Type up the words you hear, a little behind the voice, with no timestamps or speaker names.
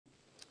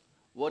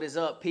What is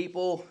up,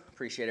 people?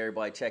 Appreciate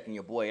everybody checking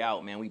your boy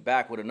out, man. We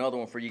back with another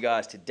one for you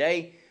guys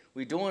today.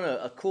 We're doing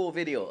a cool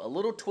video, a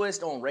little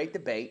twist on rate the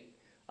bait.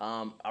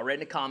 I read in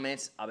the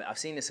comments. I've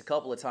seen this a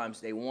couple of times.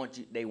 They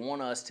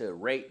want us to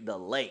rate the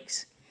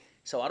lakes.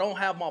 So I don't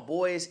have my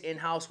boys in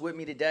house with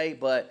me today,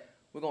 but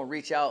we're gonna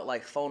reach out,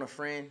 like phone a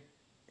friend,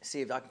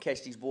 see if I can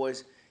catch these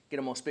boys, get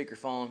them on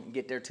speakerphone, and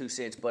get their 2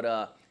 cents.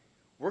 But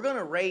we're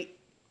gonna rate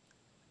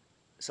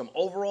some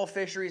overall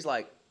fisheries,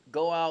 like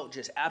go out,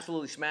 just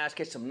absolutely smash,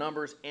 catch some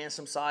numbers and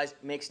some size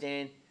mixed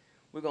in.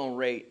 We're going to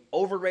rate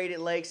overrated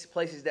lakes,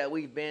 places that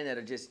we've been that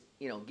are just,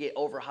 get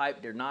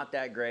overhyped. They're not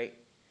that great.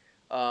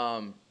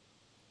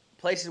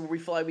 Places where we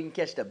feel like we can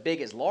catch the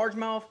biggest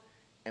largemouth,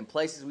 and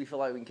places we feel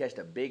like we can catch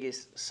the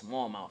biggest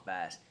smallmouth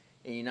bass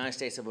in the United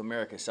States of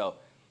America. So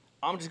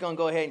I'm just going to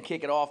go ahead and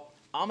kick it off.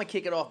 I'm going to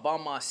kick it off by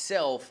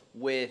myself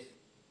with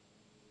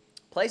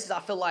places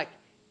I feel like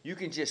you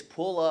can just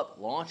pull up,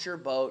 launch your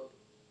boat,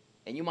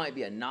 and you might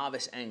be a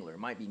novice angler,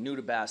 might be new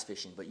to bass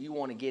fishing, but you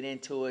want to get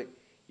into it.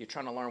 You're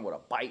trying to learn what a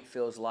bite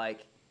feels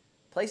like.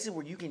 Places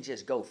where you can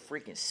just go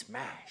freaking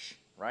smash,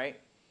 right?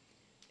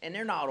 And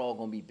they're not all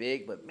going to be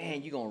big, but,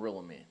 man, you're going to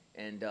reel them in.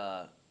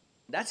 And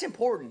that's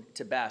important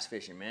to bass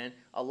fishing, man.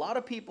 A lot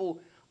of people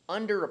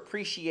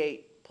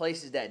underappreciate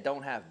places that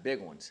don't have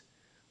big ones,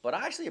 but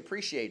I actually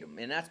appreciate them,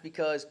 and that's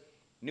because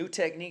new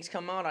techniques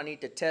come out. I need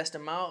to test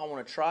them out. I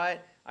want to try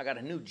it. I got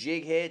a new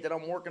jig head that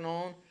I'm working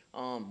on.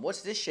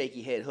 What's this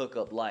shaky head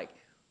hookup like?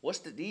 What's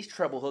these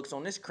treble hooks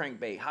on this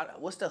crankbait?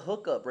 What's the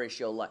hookup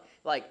ratio like?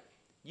 Like,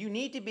 you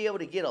need to be able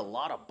to get a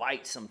lot of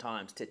bites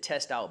sometimes to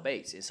test out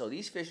baits. And so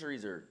these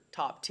fisheries are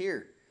top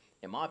tier,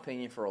 in my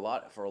opinion, for a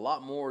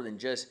lot more than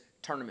just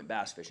tournament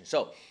bass fishing.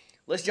 So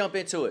let's jump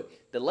into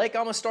it. The lake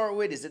I'm gonna start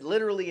with is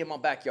literally in my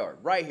backyard,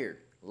 right here,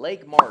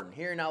 Lake Martin,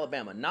 here in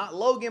Alabama. Not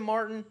Logan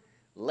Martin,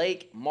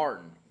 Lake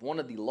Martin, one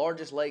of the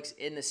largest lakes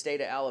in the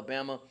state of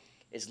Alabama.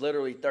 It's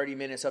literally 30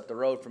 minutes up the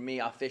road from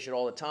me. I fish it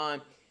all the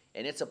time.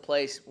 And it's a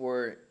place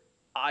where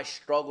I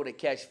struggle to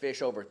catch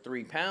fish over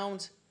 3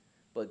 pounds.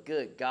 But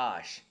good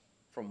gosh,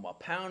 from 1.25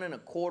 pounds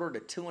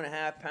to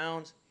 2.5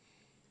 pounds,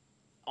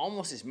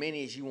 almost as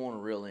many as you want to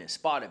reel in.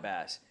 Spotted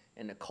bass.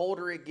 And the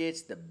colder it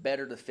gets, the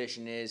better the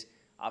fishing is.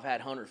 I've had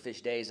 100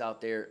 fish days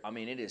out there. I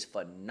mean, it is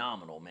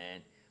phenomenal,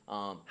 man.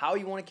 How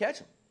you want to catch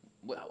them?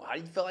 How do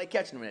you feel like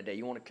catching them that day?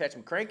 You want to catch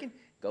them cranking?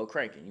 Go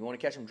cranking. You want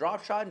to catch them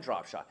drop shot and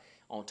drop shot.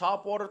 On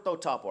top water, throw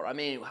top water. I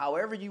mean,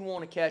 however you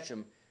want to catch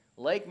them,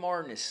 Lake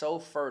Martin is so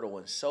fertile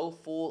and so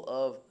full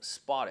of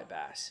spotted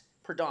bass.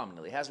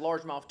 Predominantly. It has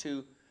largemouth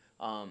too,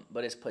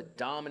 but it's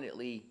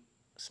predominantly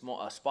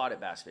spotted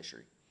bass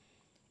fishery.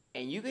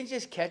 And you can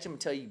just catch them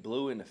until you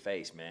blue in the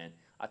face, man.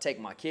 I take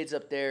my kids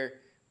up there.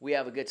 We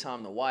have a good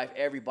time. The wife,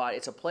 everybody.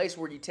 It's a place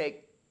where you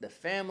take the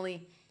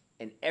family,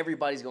 and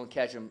everybody's going to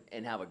catch them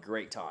and have a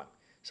great time.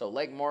 So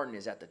Lake Martin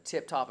is at the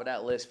top of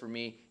that list for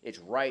me. It's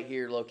right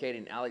here located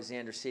in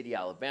Alexander City,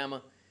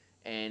 Alabama,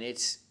 and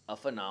it's a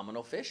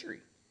phenomenal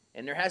fishery.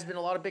 And there has been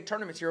a lot of big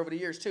tournaments here over the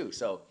years too.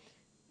 So,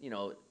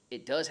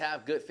 it does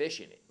have good fish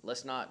in it.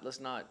 Let's not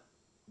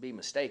be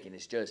mistaken.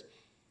 It's just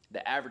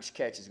the average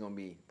catch is going to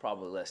be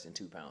probably less than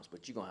 2 pounds,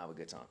 but you're going to have a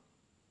good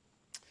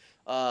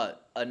time.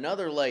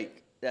 Another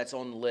lake that's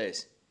on the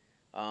list,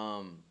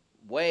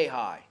 way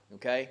high,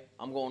 okay?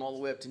 I'm going all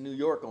the way up to New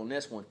York on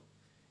this one,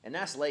 and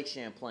that's Lake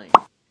Champlain.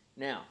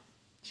 Now,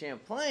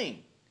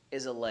 Champlain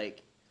is a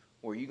lake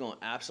where you're going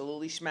to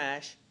absolutely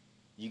smash.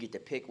 You get to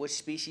pick which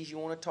species you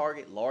want to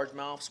target,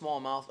 largemouth,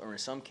 smallmouth, or in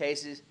some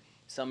cases,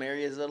 some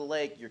areas of the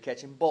lake, you're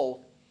catching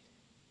both.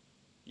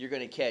 You're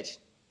going to catch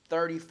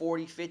 30,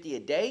 40, 50 a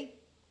day,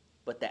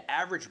 but the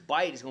average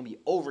bite is going to be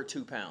over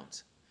 2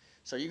 pounds.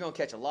 So you're going to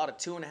catch a lot of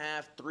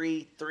 2.5,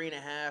 3,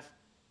 3.5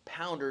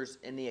 pounders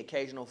and the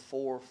occasional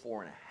 4,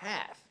 4.5.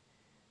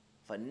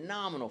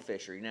 Phenomenal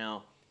fishery.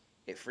 Now,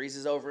 it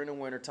freezes over in the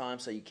wintertime,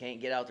 so you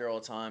can't get out there all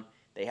the time.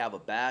 They have a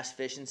bass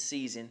fishing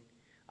season.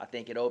 I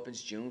think it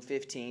opens June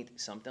 15th,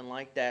 something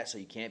like that, so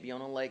you can't be on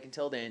the lake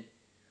until then.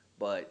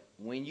 But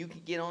when you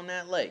can get on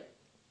that lake,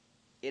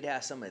 it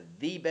has some of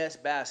the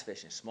best bass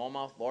fishing,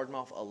 smallmouth,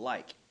 largemouth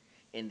alike,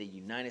 in the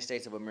United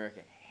States of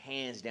America,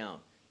 hands down.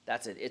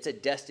 It's a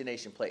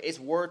destination play. It's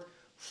worth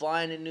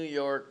flying to New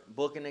York,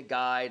 booking a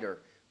guide,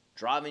 or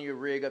driving your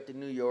rig up to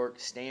New York,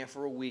 staying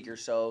for a week or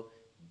so.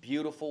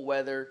 Beautiful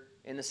weather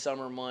in the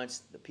summer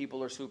months. The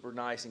people are super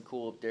nice and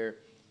cool up there.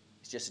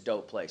 It's just a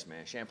dope place,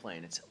 man.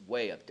 Champlain, it's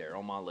way up there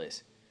on my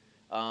list.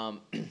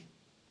 And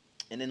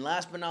then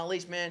last but not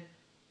least, man,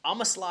 I'm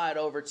going to slide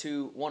over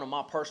to one of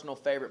my personal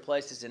favorite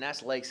places, and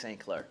that's Lake St.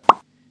 Clair,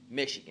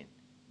 Michigan.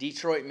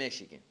 Detroit,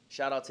 Michigan.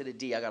 Shout out to the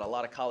D. I got a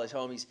lot of college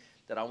homies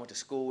that I went to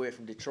school with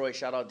from Detroit.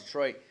 Shout out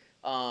Detroit.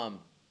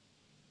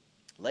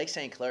 Lake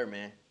St. Clair,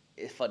 man,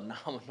 it's a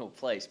phenomenal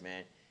place,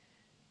 man.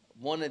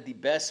 One of the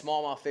best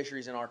smallmouth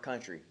fisheries in our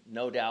country,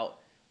 no doubt.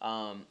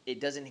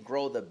 It doesn't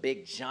grow the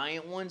big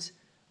giant ones,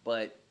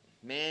 but,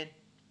 man,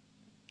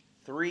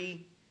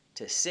 3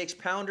 to 6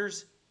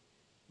 pounders,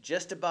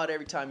 just about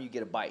every time you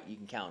get a bite, you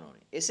can count on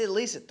it. It's at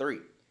least a 3.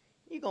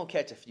 You're going to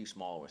catch a few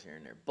small ones here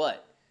and there,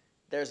 but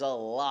There's a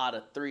lot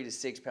of 3 to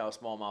 6 pound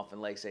smallmouth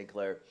in Lake St.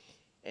 Clair,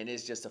 and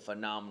it's just a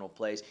phenomenal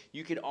place.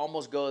 You could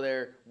almost go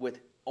there with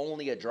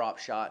only a drop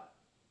shot.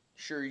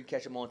 Sure, you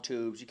catch them on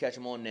tubes, you catch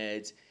them on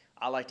Neds.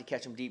 I like to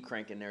catch them deep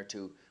crank in there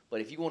too.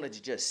 But if you wanted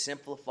to just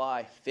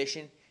simplify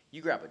fishing,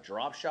 you grab a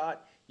drop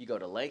shot, you go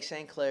to Lake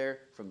St. Clair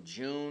from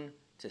June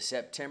to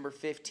September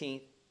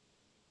 15th,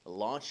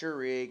 launch your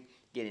rig,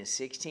 get in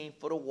 16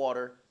 foot of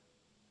water,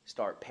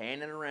 start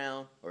panning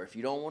around, or if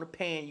you don't want to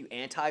pan, you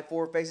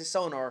anti-forward facing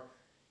sonar.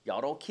 Y'all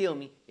don't kill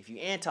me. If you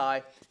anti,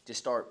 just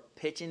start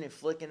pitching and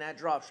flicking that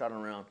drop shot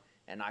around,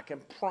 and I can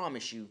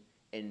promise you,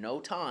 in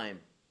no time,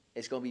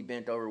 it's going to be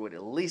bent over with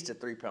at least a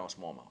 3 pound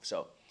smallmouth.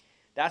 So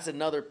that's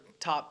another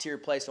top tier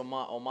place on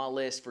my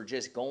list for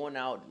just going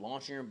out,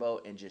 launching your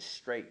boat, and just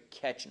straight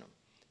catching them.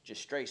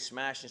 Just straight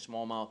smashing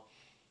smallmouth.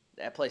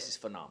 That place is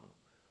phenomenal.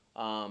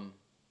 I'm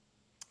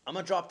going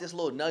to drop this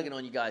little nugget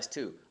on you guys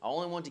too. I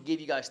only want to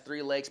give you guys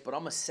 3 lakes, but I'm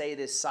going to say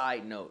this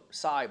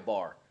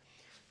sidebar.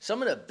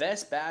 Some of the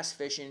best bass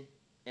fishing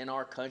in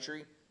our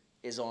country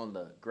is on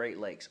the Great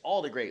Lakes,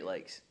 all the Great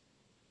Lakes.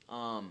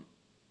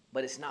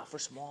 But it's not for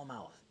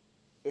smallmouth.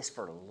 It's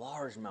for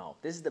largemouth.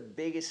 This is the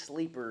biggest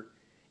sleeper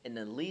and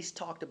the least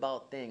talked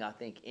about thing, I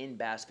think, in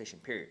bass fishing,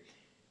 period.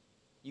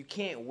 You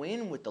can't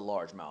win with the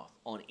largemouth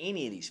on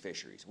any of these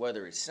fisheries,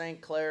 whether it's St.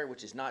 Clair,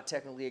 which is not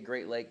technically a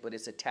Great Lake, but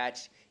it's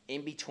attached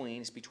in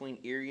between. It's between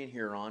Erie and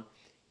Huron.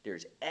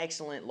 There's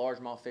excellent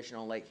largemouth fishing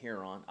on Lake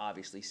Huron,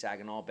 obviously,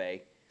 Saginaw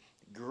Bay.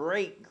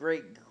 Great,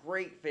 great,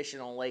 great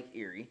fishing on Lake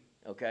Erie,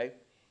 okay?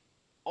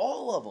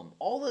 All of them,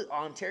 all the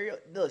Ontario,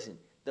 listen,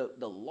 the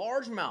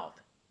largemouth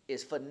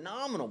is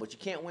phenomenal, but you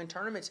can't win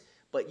tournaments.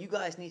 But you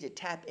guys need to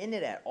tap into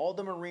that. All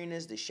the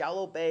marinas, the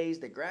shallow bays,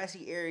 the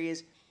grassy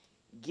areas,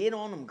 get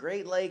on them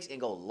Great Lakes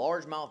and go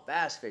largemouth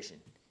bass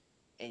fishing.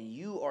 And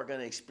you are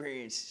going to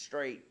experience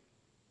straight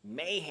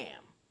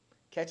mayhem.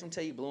 Catch them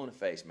till you blue in the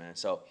face, man.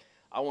 So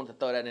I wanted to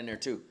throw that in there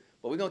too.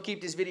 But we're going to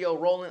keep this video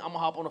rolling. I'm going to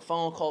hop on the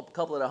phone, call a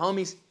couple of the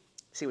homies,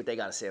 see what they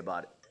got to say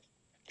about it.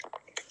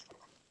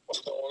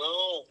 What's going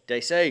on?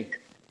 They say.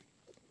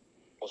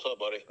 What's up,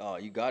 buddy? Oh,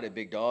 you got it,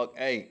 big dog.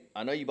 Hey,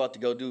 I know you about to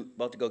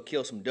go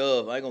kill some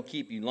dove. I ain't gonna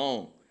keep you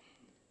long.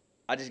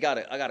 I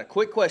got a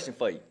quick question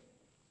for you.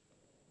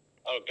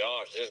 Oh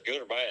gosh, is this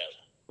good or bad?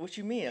 What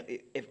you mean?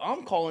 If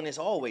I'm calling, it's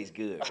always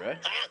good, right?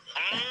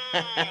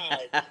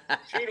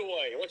 Shoot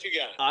away. What you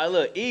got? All right,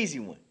 look, easy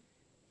one.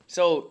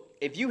 So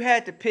if you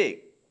had to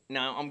pick,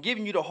 now I'm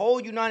giving you the whole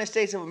United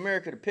States of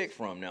America to pick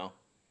from now.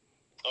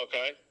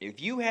 Okay.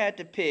 If you had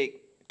to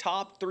pick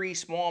top 3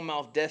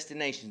 smallmouth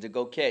destinations to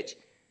go catch,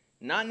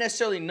 not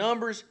necessarily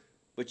numbers,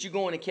 but you're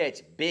going to catch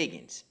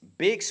biggins,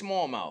 big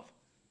smallmouth.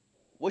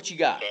 What you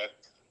got? Okay.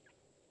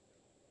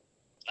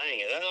 Dang,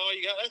 is that all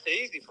you got? That's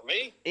easy for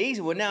me.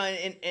 Easy. Well, now,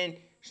 and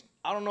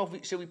I don't know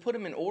if should we put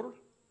them in order?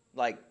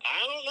 Like,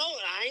 I don't know.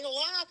 I ain't gonna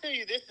lie to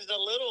you. It's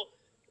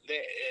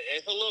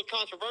a little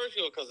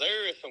controversial because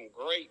there is some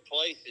great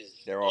places.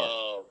 There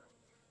are.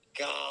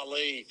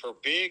 Golly, for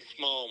big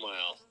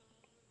smallmouth.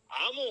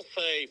 I'm gonna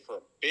say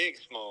for big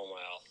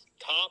smallmouth,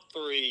 top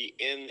 3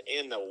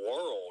 in the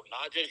world,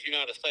 not just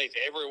United States,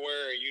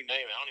 everywhere you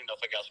name it. I don't even know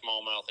if they got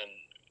smallmouth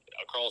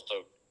across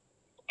the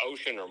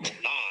ocean or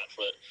not,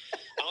 but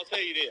I'll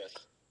tell you this.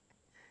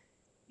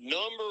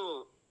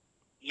 Number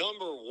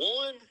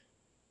 1,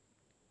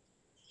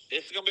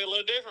 this is gonna be a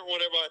little different from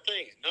what everybody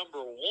thinks.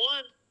 Number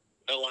 1,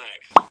 Mille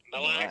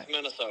Lacs,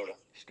 Minnesota.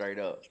 Straight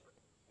up.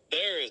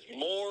 There is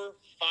more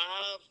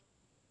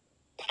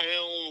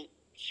 5-pound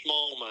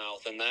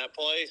smallmouth in that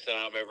place than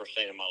I've ever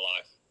seen in my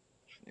life.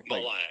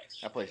 Mille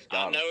Lacs. That place is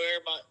I know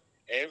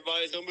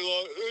everybody's going to be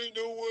like, ain't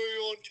no way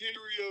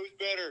Ontario's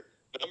better.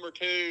 Number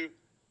 2,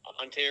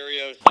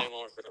 Ontario, St.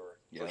 Lawrence River,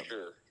 for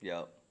sure.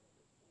 Yep.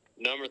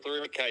 Number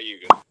 3,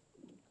 Cayuga.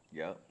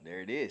 Yep,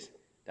 there it is.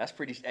 That's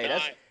pretty,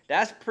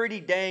 that's pretty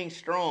dang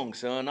strong,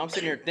 son. I'm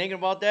sitting here thinking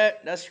about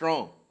that. That's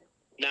strong.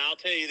 Now, I'll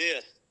tell you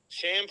this.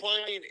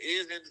 Champlain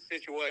is in the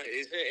situation.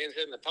 It's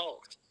in the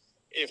talks.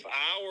 If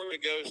I were to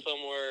go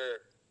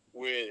somewhere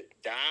with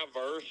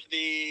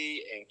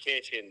diversity and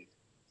catching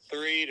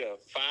 3 to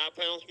 5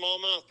 pound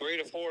smallmouth, 3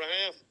 to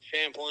 4.5,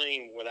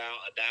 Champlain without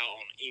a doubt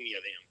on any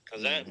of them.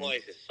 Because that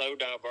place is so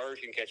diverse.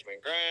 You can catch them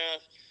in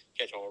grass,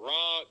 catch them on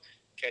rock,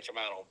 catch them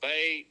out on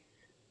bait.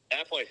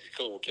 That place is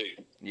cool too.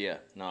 Yeah,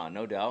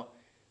 no doubt.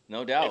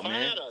 No doubt, man. If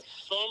I had a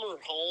summer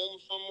home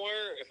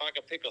somewhere, if I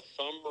could pick a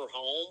summer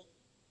home,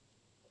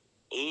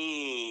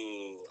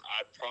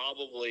 I'd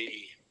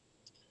probably...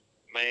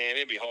 Man,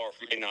 it'd be hard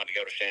for me not to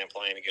go to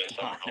Champlain and get a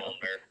summer home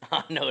there.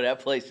 I know,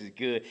 that place is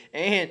good.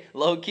 And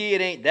low-key,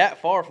 it ain't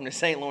that far from the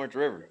St. Lawrence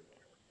River.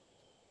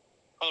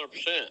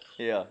 100%.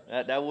 Yeah,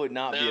 that would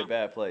not be a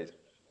bad place.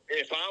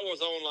 If I was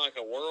on, like,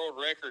 a world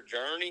record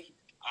journey,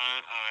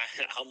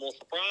 I'm going to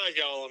surprise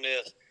y'all on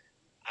this.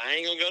 I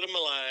ain't going to go to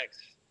Mille Lacs.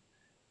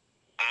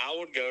 I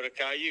would go to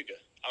Cayuga.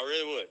 I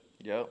really would.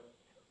 Yep.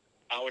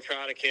 I would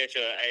try to catch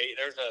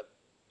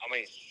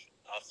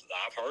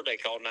I've heard they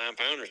caught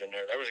 9-pounders in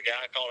there. There was a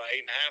guy caught an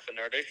 8.5 in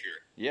there this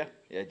year.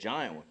 Yeah,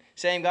 giant one.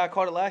 Same guy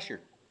caught it last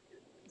year.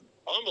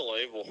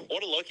 Unbelievable.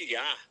 What a lucky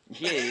guy.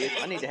 Yeah,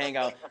 I need to hang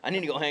out. I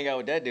need to go hang out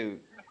with that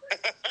dude.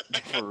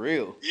 For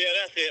real. Yeah,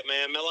 that's it,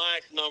 man. Mille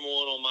Lacs #1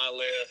 on my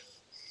list.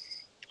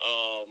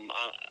 I don't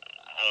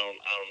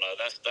know.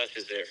 That's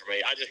just it for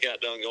me. I just got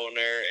done going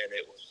there, and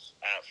it was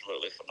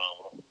absolutely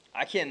phenomenal.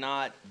 I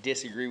cannot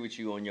disagree with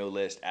you on your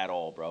list at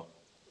all, bro.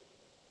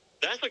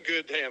 That's a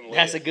good damn list.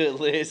 That's a good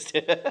list.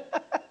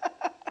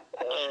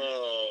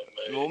 Oh,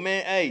 man. Well,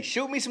 man, hey,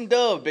 shoot me some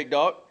dove, big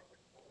dog.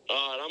 All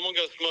right, I'm going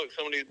to go smoke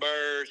some of these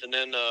birds, and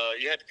then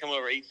you have to come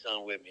over and eat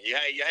some with me. You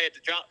had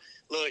to drop.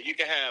 Look, you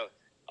can have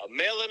a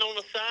melon on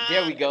the side.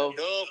 There we go.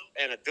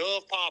 And a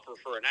dove popper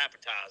for an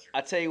appetizer.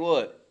 I tell you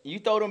what, you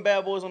throw them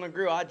bad boys on the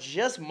grill, I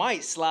just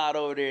might slide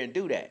over there and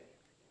do that.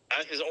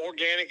 That's as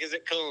organic as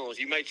it comes.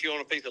 You may chew on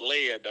a piece of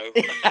lead, though.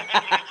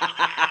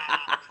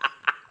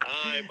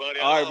 All right, buddy.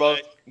 All right, bro.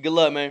 Good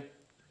luck, man.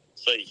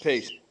 See you.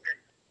 Peace.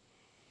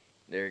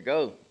 There you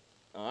go.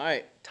 All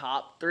right,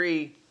 top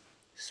 3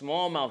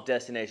 smallmouth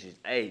destinations.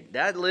 Hey,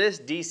 that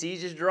list DC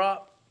just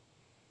dropped.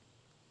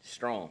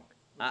 Strong.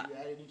 Would you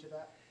add any to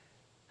that?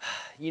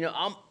 You know,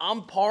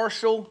 I'm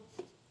partial,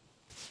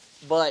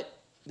 but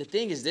the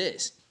thing is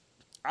this.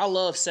 I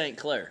love St.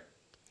 Clair,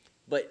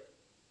 but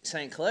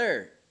St.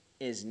 Clair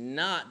is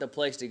not the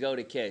place to go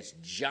to catch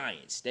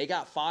giants. They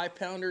got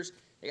 5-pounders.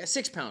 They got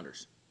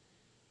 6-pounders.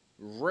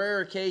 Rare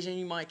occasion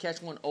you might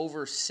catch one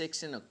over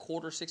 6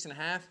 1/4, 6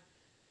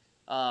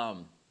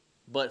 1/2.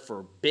 But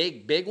for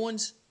big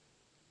ones,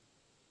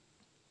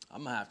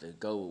 I'm going to have to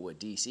go with what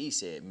DC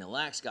said. Mille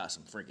Lacs got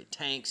some freaking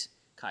tanks.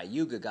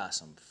 Cayuga got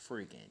some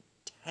freaking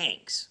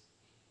tanks.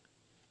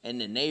 And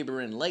the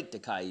neighboring lake to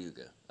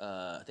Cayuga,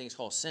 I think it's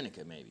called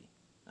Seneca maybe.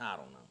 I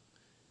don't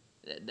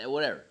know.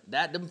 Whatever.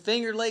 Them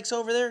Finger Lakes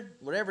over there,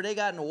 whatever they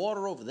got in the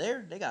water over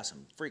there, they got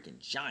some freaking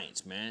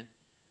giants, man.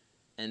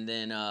 And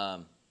then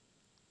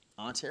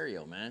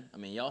Ontario, man. I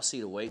mean, y'all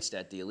see the weights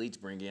that the elites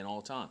bring in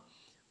all the time.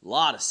 A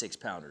lot of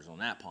 6-pounders on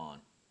that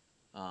pond.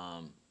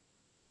 And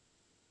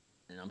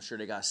I'm sure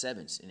they got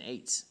 7s and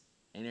 8s.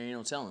 And there ain't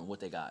no telling what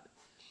they got.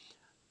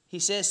 He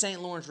says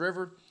St. Lawrence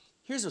River.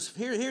 Here's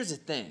the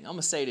thing. I'm going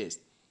to say this.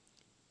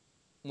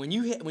 When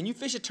you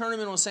fish a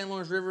tournament on St.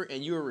 Lawrence River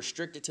and you are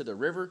restricted to the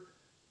river,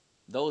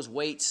 those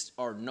weights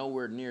are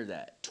nowhere near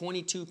that.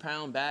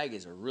 22-pound bag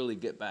is a really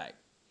good bag.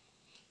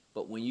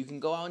 But when you can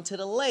go out into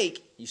the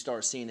lake, you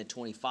start seeing the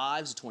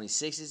 25s, the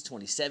 26s,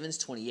 27s,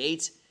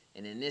 28s.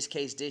 And in this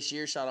case, this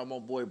year, shout out my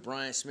boy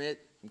Brian Smith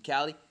from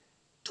Cali,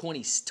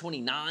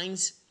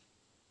 29s.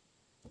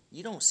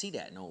 You don't see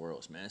that nowhere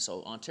else, man.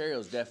 So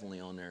Ontario's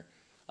definitely on there.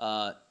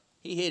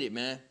 He hit it,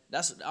 man.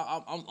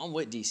 I'm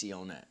with DC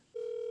on that.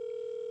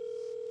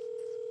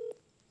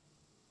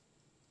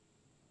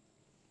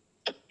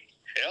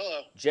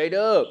 Hello.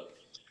 J-Dub.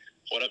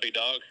 What up, big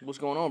dog? What's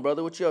going on,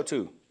 brother? What you up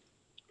to?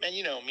 Man,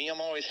 you know me. I'm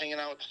always hanging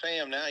out with the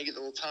fam now. You get a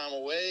little time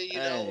away, you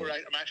know.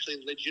 I'm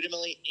actually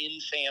legitimately in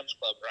Sam's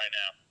Club right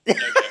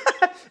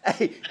now.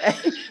 Hey,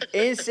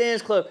 in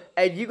Sam's Club.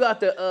 Hey, you got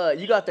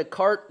the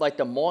cart, like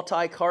the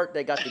multi-cart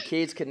that got the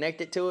kids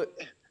connected to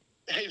it?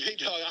 Hey, big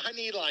dog, I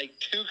need like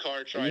 2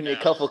 carts right now. You need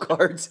a couple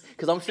carts?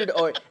 Because I'm sure,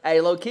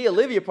 hey, low-key,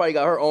 Olivia probably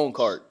got her own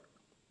cart.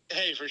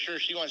 Hey, for sure.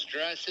 She wants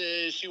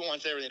dresses. She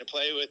wants everything to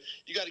play with.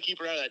 You got to keep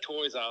her out of that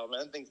toys aisle,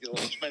 man. Things get a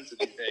little expensive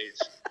these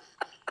days.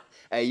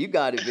 Hey, you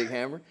got it, Big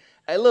Hammer.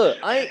 Hey, look,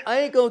 I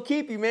ain't going to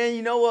keep you, man.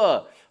 You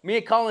know, me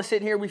and Colin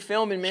sitting here, we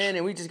filming, man,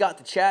 and we just got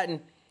to chatting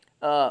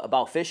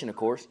about fishing, of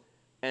course.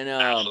 And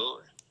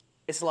Absolutely.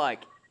 It's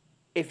like,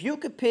 if you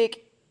could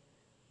pick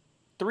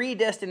 3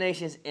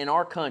 destinations in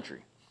our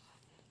country,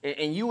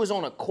 and you was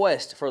on a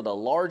quest for the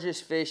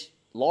largest fish,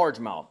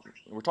 largemouth.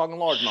 We're talking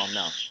largemouth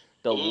now.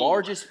 The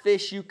largest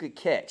fish you could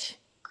catch.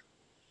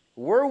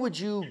 Where would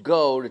you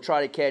go to try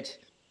to catch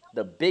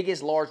the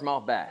biggest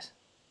largemouth bass?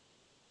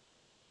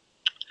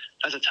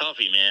 That's a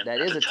toughie, man.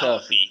 That's a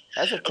toughie.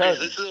 That's a toughie.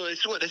 Okay,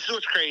 so this is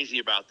what's crazy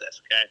about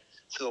this, okay?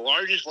 So the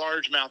largest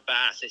largemouth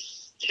bass, they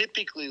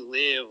typically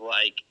live,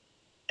 like,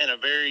 in a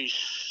very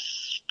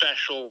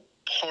special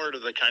part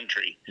of the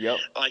country. Yep.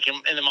 Like,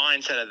 in the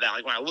mindset of that.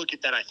 Like, when I look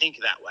at that, I think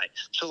that way.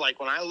 So, like,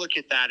 when I look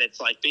at that, it's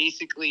like,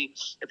 basically,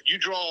 if you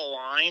draw a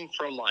line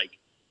from, like,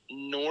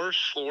 North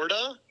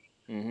Florida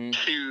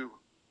to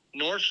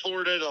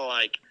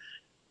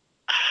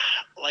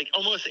like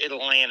almost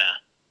Atlanta,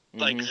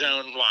 like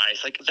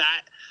zone-wise. Like,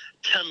 that,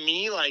 to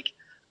me, like,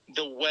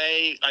 the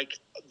way, like,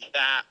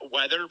 that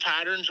weather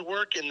patterns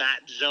work in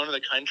that zone of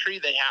the country,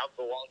 they have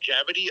the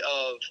longevity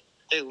of,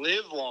 they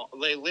live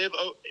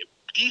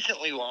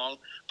decently long,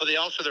 but they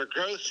also, their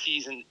growth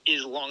season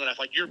is long enough.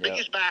 Like, your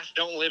biggest bass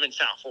don't live in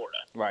South Florida.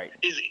 Right.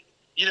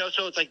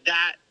 So it's like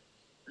that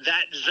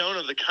zone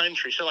of the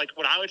country. So, like,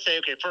 what I would say,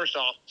 okay, first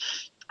off,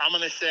 I'm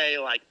going to say,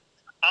 like,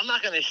 I'm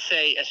not going to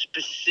say a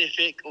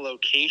specific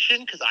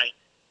location because like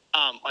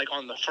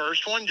on the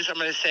first one, I'm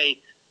going to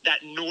say that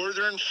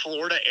northern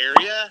Florida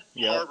area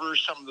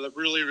harbors some of the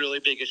really, really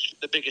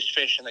biggest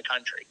fish in the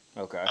country.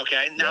 Okay.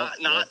 Okay. Not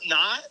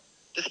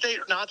the state,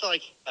 not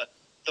like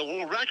the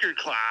world record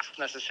class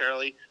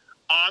necessarily,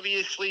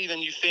 obviously, then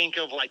you think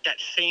of like that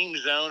same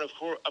zone. Of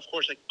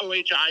course, like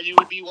OHIV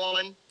would be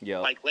one. Yeah.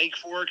 Like Lake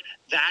Fork,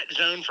 that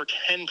zone for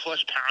 10+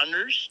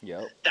 pounders.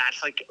 Yep.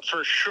 That's like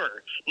for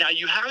sure. Now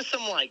you have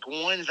some like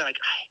ones that like.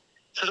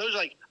 So those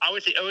like I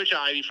would say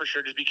OHIV for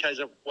sure, just because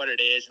of what it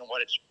is and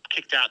what it's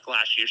kicked out the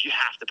last years. You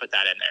have to put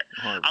that in there.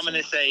 100%. I'm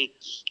going to say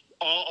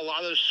a lot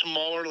of those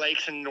smaller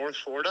lakes in North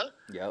Florida.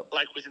 Yep.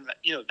 Like within that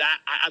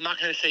I'm not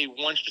going to say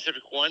one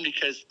specific one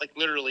because like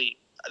literally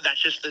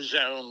that's just the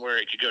zone where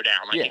it could go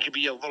down. Like it could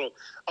be a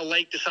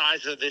lake the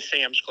size of this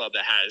Sam's Club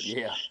that has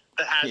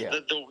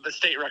the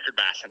state record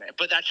bass in it.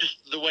 But that's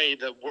just the way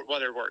the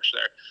weather works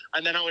there.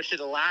 And then I would say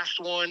the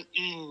last one.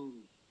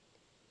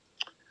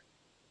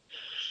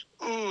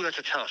 Ooh, that's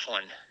a tough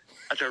one.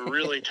 That's a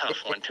really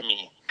tough one to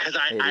me because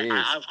I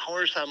of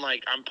course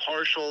I'm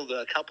partial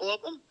to a couple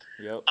of them.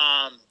 Yep.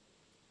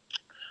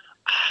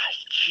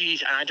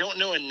 Geez, and I don't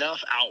know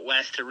enough out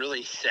west to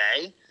really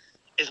say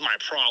is my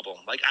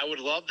problem. Like I would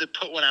love to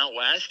put one out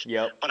west.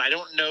 Yep. But I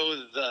don't know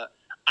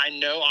I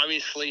know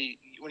obviously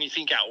when you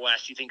think out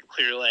west, you think of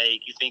Clear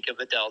Lake, you think of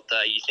the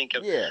Delta, you think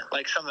of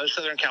like some of those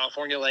Southern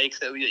California lakes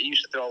that we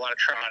used to throw a lot of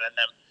trout in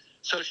them.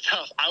 So it's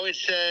tough. I would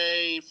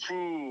say,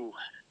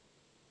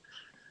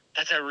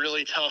 that's a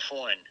really tough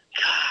one.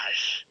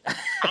 Gosh. I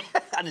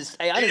just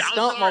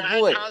stumped my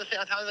boy. I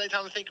had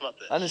time to think about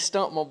this. I just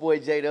stumped my boy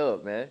Jade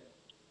up, man.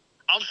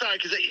 I'm sorry,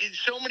 because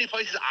so many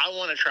places I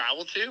want to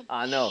travel to.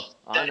 I know.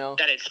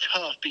 That it's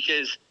tough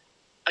because,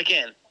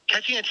 again,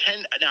 catching a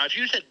 10. Now, if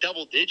you said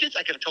double digits,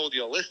 I could have told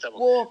you a list of them.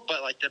 Well,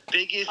 but like the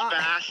biggest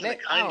bass in the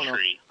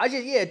country. I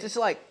just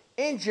like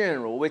in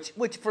general, which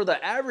for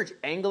the average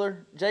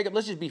angler, Jacob,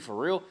 let's just be for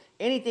real.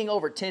 Anything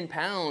over 10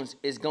 pounds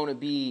is going to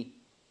be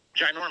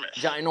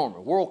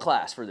ginormous, world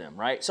class for them,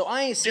 right? So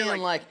I ain't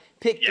saying like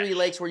pick 3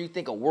 lakes where you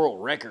think a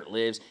world record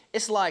lives.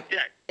 It's like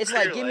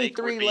give me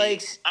 3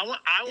 lakes. I want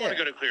to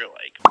go to Clear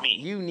Lake.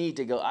 You need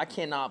to go. I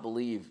cannot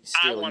believe.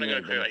 I want to go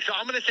to Clear Lake. So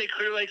I'm going to say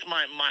Clear Lake's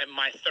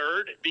my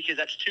third because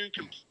that's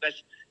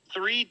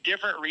 3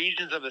 different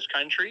regions of this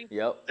country.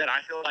 Yep. That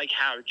I feel like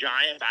have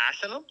giant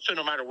bass in them. So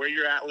no matter where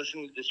you're at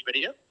listening to this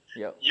video,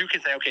 you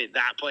can say, okay,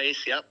 that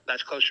place,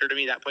 that's closer to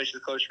me. That place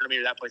is closer to me,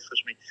 or that place is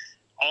closer to me.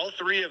 All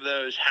 3 of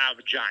those have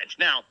giants.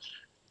 Now,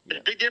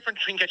 there's a big difference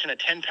between catching a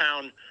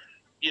 10-pound,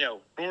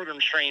 northern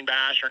strain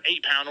bass or an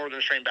 8-pound northern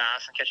strain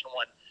bass and catching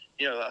one,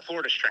 a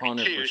Florida strain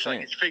 100%. too. So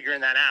like, it's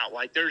figuring that out.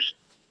 Like there's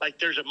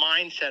a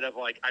mindset of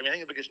like, I think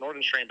the biggest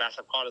northern strain bass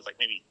I've caught is like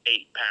maybe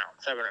 8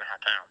 pounds,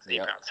 7.5 pounds, 8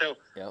 pounds. So,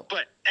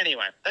 but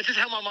anyway, that's just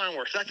how my mind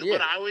works. That's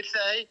what I would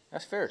say.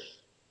 That's fair.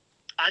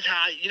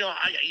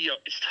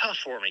 It's tough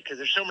for me because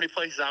there's so many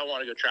places I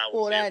want to go travel.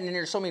 Well, and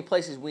there's so many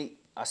places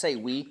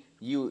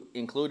you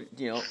included,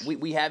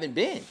 we haven't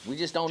been. We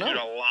just don't know. Dude,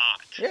 a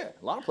lot. Yeah,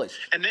 a lot of places.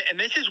 And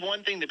this is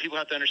one thing that people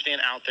have to understand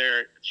out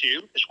there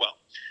too, as well.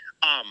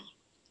 I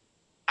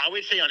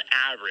would say on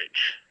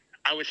average,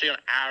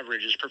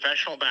 as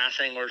professional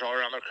bass anglers all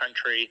around the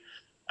country,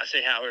 I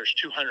say how there's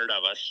 200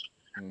 of us.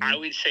 Mm-hmm. I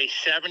would say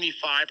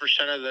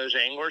 75% of those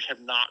anglers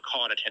have not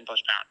caught a 10+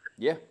 pounder.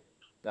 Yeah,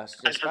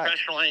 that's as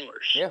professional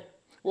anglers. Yeah.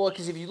 Well,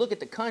 because if you look at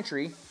the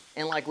country,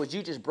 and like what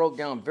you just broke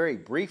down very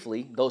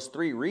briefly, those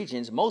 3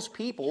 regions, most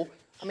people,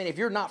 I mean, if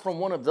you're not from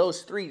one of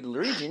those 3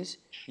 regions,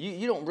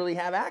 you don't really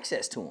have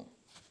access to them.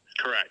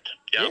 Correct.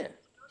 Yep. Yeah.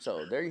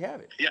 So there you have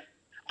it. Yeah.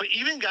 But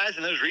even guys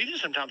in those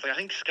regions sometimes, like I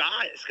think Scott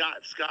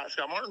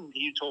Martin,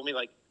 he told me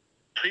like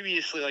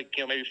previously, like,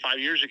 maybe 5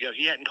 years ago,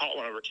 he hadn't caught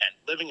one over 10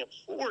 living in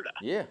Florida.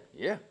 Yeah.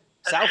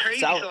 That's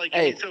crazy. South, so, like,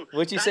 hey,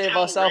 what'd you say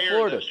about South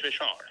Florida? Those fish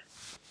are.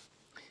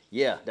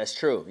 Yeah, that's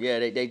true. Yeah,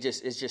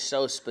 it's just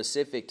so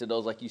specific to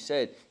those, like you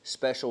said,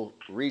 special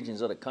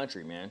regions of the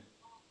country, man.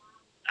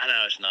 I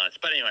know, it's nuts.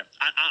 But anyway,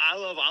 I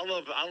love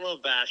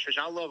bass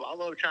fishing. I love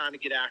trying to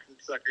get after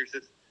suckers.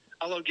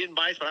 I love getting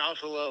bites, but I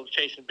also love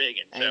chasing big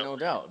ones. Ain't no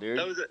doubt, dude.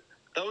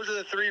 Those are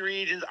the 3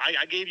 regions.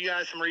 I gave you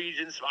guys some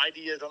regions, some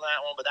ideas on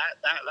that one, but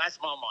that's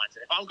my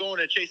mindset. If I'm going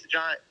to chase the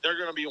giant, they're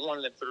going to be one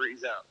of them 3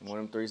 zones. One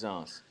of them 3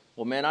 zones.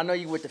 Well, man, I know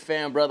you with the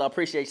fam, brother. I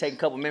appreciate you taking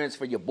a couple minutes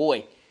for your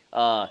boy.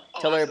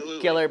 Tell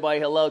everybody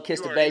hello, kiss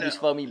the babies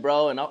for me,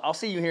 bro, and I'll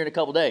see you here in a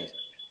couple days.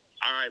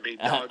 All right, big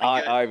dog.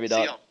 All right, big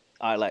dog.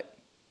 All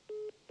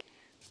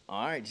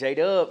right,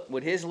 J-Dub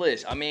with his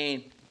list. I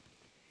mean,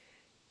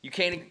 you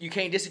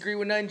can't disagree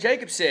with nothing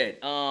Jacob said.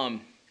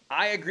 I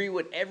agree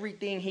with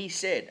everything he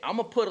said. I'm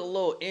gonna put a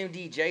little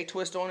MDJ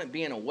twist on it,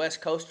 being a West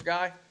Coast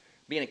guy,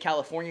 being a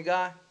California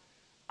guy.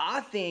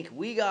 I think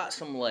we got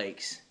some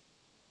lakes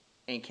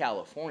in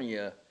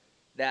California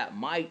that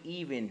might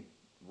even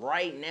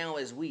right now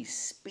as we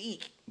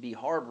speak be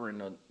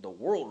harboring the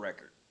world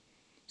record.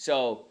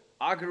 So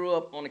I grew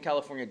up on the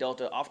California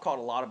Delta. I've caught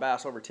a lot of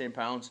bass over 10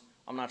 pounds.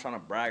 I'm not trying to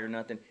brag or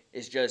nothing.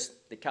 It's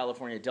just the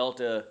California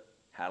Delta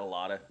had a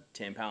lot of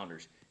 10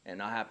 pounders.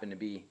 And I happened to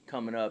be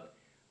coming up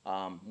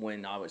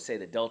when I would say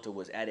the Delta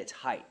was at its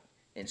height.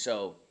 And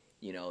so,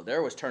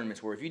 there was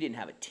tournaments where if you didn't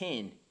have a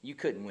 10, you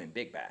couldn't win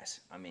big bass.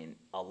 I mean,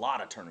 a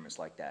lot of tournaments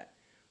like that.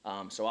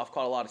 So I've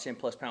caught a lot of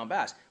 10+ pound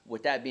bass.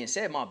 With that being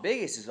said, my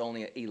biggest is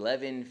only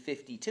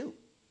 11.52.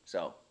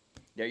 So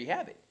there you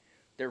have it.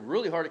 They're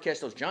really hard to catch,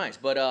 those giants.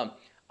 But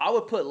I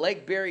would put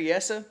Lake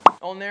Berryessa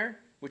on there,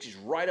 which is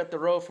right up the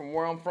road from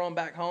where I'm from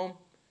back home.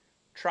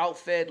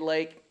 Trout-fed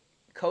lake,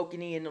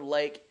 kokanee in the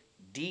lake,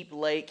 deep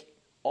lake,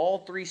 all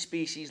three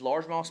species,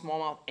 largemouth,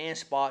 smallmouth, and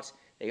spots.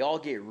 They all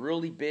get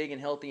really big and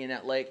healthy in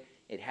that lake.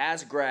 It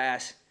has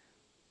grass.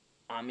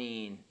 I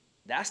mean,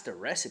 that's the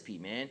recipe,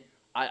 man.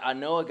 I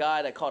know a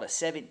guy that caught a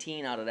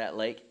 17 out of that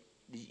lake.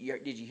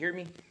 Did you hear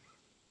me?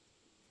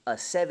 A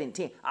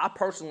 17. I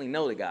personally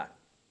know the guy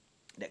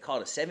that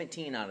caught a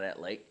 17 out of that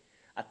lake.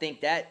 I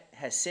think that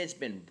has since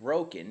been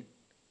broken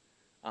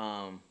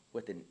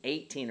with an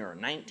 18 or a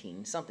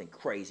 19, something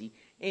crazy.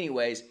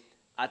 Anyways,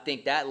 I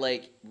think that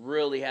lake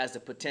really has the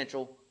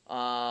potential.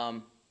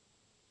 Man,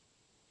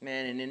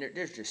 and then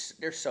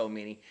there's so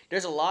many.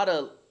 There's a lot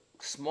of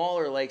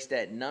smaller lakes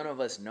that none of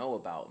us know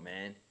about,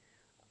 man,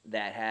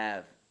 that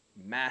have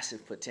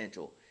massive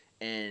potential.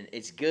 And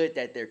it's good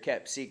that they're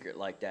kept secret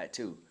like that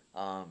too.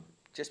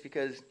 Just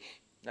because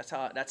that's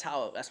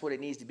what it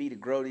needs to be to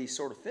grow these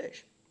sort of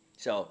fish.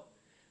 So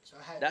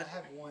I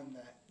have one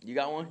that you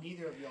got one?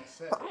 neither of y'all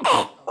said.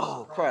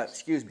 Oh crap!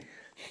 Excuse me.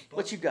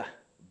 What you got?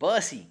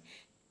 Bussy.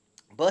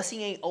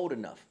 Bussy ain't old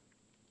enough.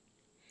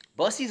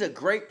 Bussy's a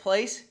great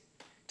place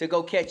to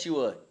go catch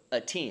you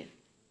a 10.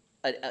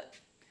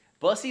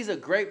 Bussy's a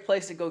great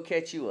place to go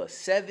catch you a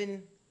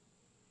 7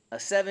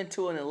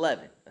 to an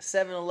 11, a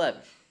 7-11,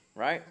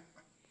 right?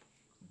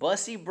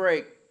 Bussy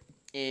break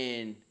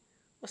in,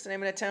 what's the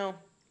name of that town?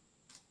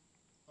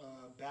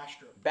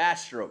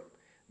 Bastrop.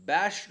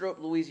 Bastrop,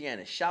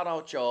 Louisiana. Shout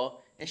out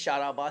y'all, and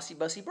shout out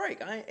Bussy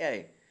break.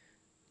 Hey,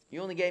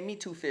 you only gave me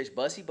 2 fish,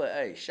 Bussy, but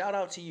hey, shout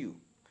out to you.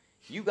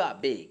 You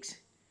got bigs,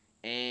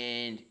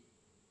 and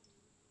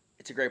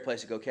it's a great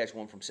place to go catch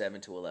one from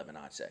 7 to 11,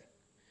 I'd say.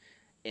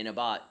 In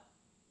about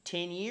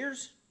 10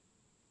 years,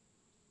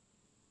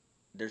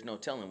 there's no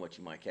telling what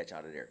you might catch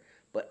out of there.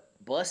 But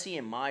Bussy,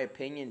 in my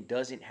opinion,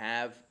 doesn't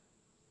have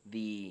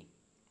the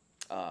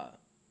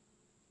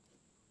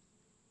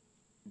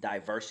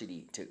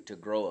diversity to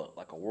grow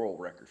like a world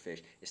record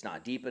fish. It's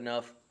not deep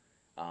enough.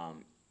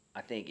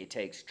 I think it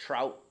takes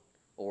trout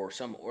or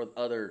some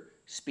other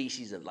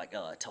species of like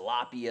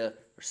tilapia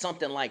or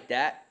something like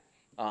that.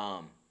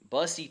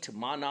 Bussy, to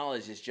my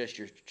knowledge, is just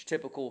your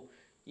typical,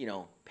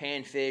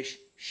 panfish,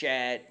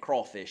 shad,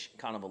 crawfish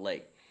kind of a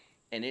lake.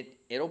 And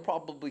it'll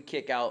probably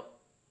kick out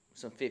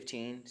some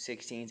 15,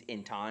 16s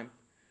in time.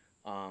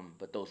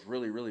 But those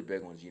really, really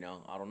big ones,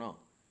 I don't know.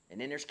 And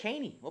then there's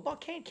Caney. What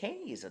about Caney?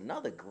 Caney is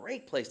another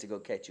great place to go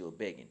catch you a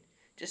biggin.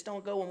 Just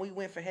don't go when we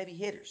went for heavy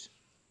hitters,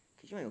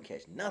 because you ain't going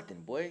to catch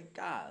nothing, boy.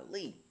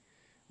 Golly.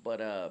 But,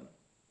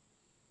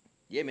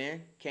 yeah,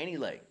 man, Caney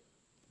Lake.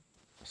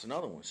 That's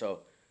another one. So,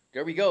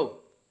 there we go.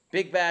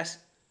 Big bass,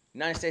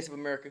 United States of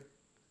America.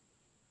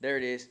 There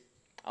it is.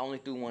 I only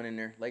threw one in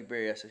there, Lake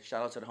Berryessa.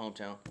 Shout out to the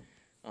hometown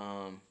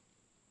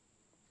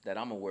that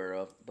I'm aware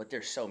of. But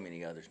there's so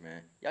many others,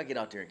 man. Y'all get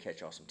out there and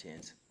catch y'all some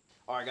 10s.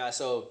 All right, guys,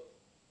 so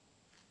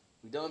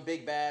we've done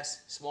big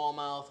bass,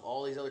 smallmouth,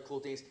 all these other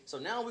cool things. So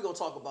now we're going to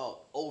talk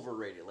about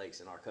overrated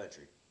lakes in our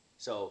country.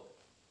 So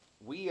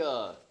we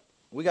got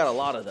a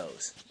lot of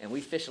those, and we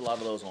fish a lot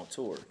of those on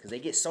tour because they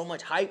get so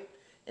much hype,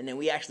 and then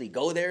we actually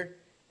go there,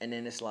 and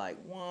then it's like,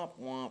 womp,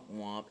 womp,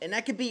 womp. And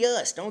that could be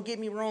us. Don't get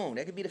me wrong.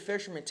 That could be the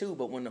fishermen too.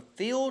 But when the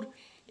field,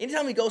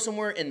 anytime we go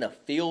somewhere and the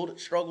field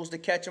struggles to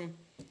catch them,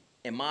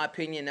 in my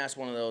opinion, that's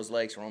one of those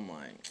lakes where I'm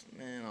like,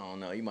 man, I don't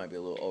know. You might be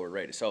a little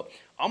overrated. So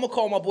I'm going to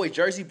call my boy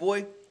Jersey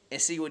Boy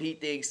and see what he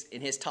thinks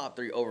in his top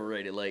 3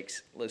 overrated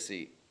lakes. Let's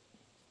see.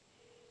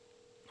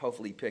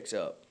 Hopefully he picks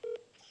up.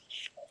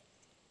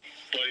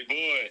 Buddy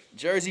boy.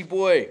 Jersey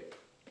Boy.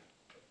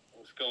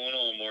 What's going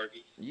on,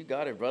 Marky? You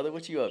got it, brother.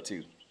 What you up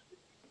to?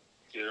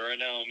 Dude, right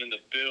now I'm in the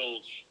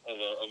bilge of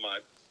my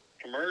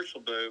commercial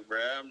boat,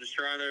 bruh. I'm just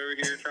trying to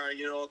get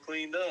it all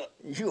cleaned up.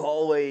 You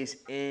always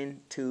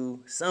into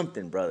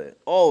something, brother.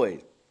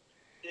 Always.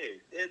 Dude,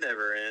 it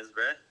never ends,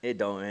 bruh. It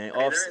don't, man. Hey,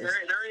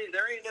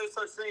 there ain't no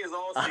such thing as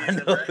all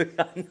season, right?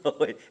 I know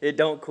it. It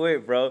don't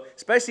quit, bro.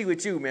 Especially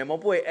with you, man. My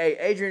boy,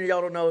 Adrian,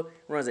 y'all don't know,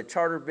 runs a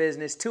charter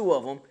business, 2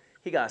 of them.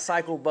 He got a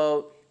cycle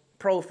boat,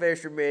 pro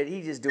fisherman.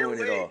 He just doing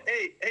it all.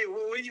 Hey,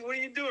 what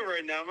are you doing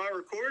right now? Am I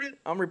recording?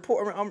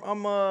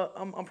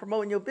 I'm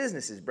promoting your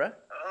businesses, bruh.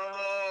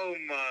 Oh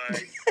my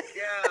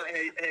God!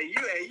 hey,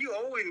 you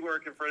always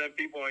working for them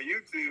people on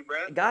YouTube,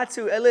 bruh. Got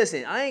to. Hey,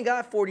 listen, I ain't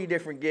got 40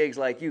 different gigs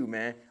like you,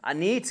 man. I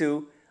need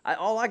to.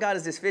 All I got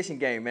is this fishing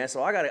game, man.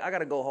 So I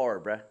gotta go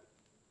hard, bruh.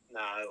 Nah,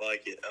 I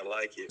like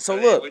it. So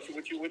but look, hey,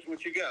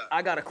 what you got?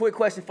 I got a quick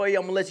question for you.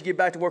 I'm gonna let you get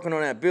back to working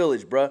on that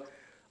village, bruh.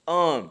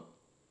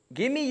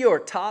 Give me your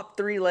top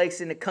 3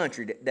 lakes in the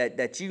country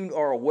that you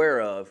are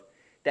aware of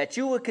that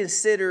you would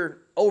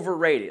consider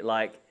overrated.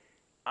 Like,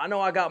 I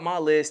know I got my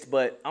list,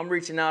 but I'm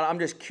reaching out. I'm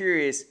just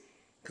curious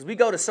because we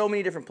go to so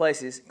many different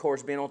places, of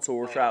course, being on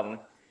tour, traveling.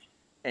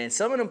 And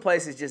some of them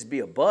places just be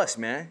a bust,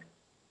 man.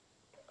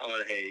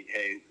 Oh, hey,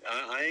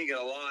 I ain't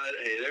gonna lie.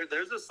 Hey,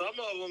 there's some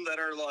of them that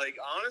are like,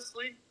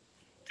 honestly,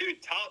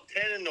 dude, top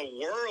 10 in the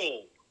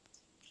world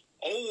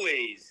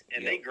Always,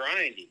 and they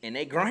grindy. And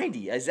they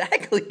grindy,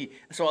 exactly.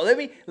 So let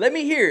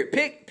me hear it.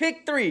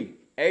 Pick 3.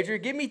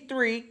 Adrian, give me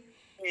 3.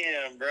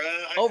 Damn, bro.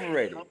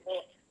 Overrated.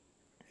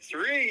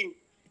 3.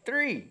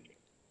 3.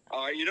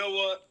 All right, you know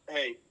what?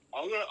 Hey,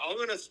 I'm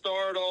gonna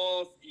start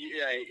off.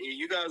 Yeah,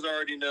 you guys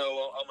already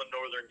know I'm a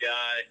northern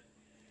guy,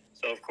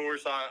 so of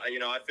course I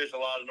fish a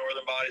lot of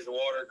northern bodies of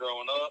water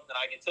growing up, and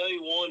I can tell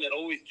you one that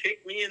always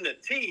kicked me in the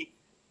teeth,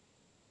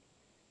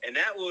 and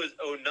that was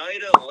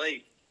Oneida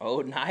Lake.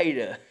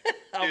 Oneida.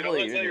 I'm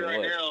gonna tell you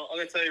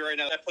right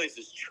now, that place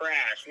is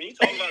trash. When you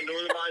talk about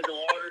northern bodies of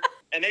water,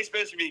 and they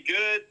supposed to be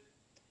good.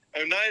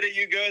 Oneida,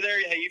 you go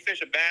there, hey, you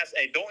fish a bass.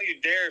 Hey, don't you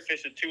dare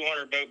fish a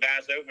 200-boat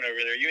bass open over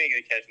there. You ain't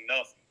going to catch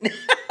nothing.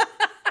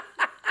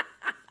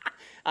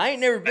 I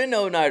ain't never been to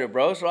Oneida,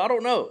 bro, so I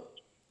don't know.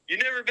 You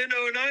never been to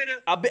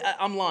Oneida?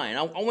 I'm lying.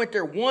 I went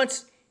there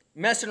once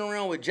messing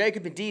around with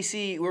Jacob and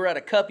DC. We were at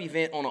a cup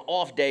event on an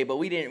off day, but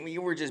we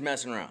were just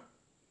messing around.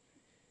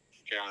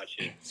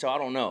 Gotcha. So I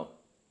don't know.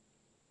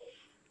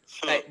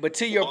 Hey, but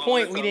to your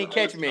point, we didn't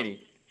catch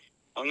many.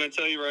 I'm going to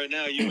tell you right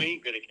now, you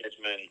ain't going to catch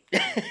many.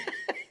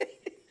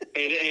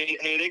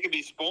 Hey, they could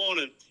be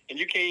spawning, and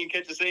you can't even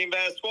catch the same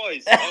bass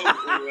twice. We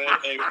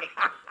ain't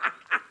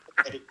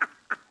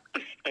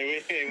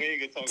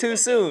gonna talk Too about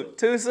soon. that.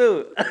 Too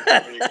soon.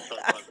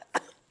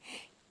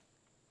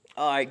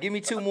 All right, give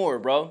me 2 more,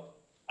 bro.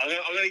 I'm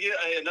gonna get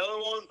another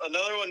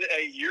one.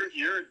 Hey,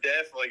 you're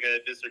definitely gonna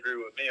disagree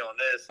with me on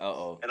this.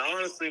 Uh-oh. And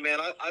honestly, man,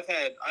 I've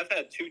had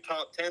 2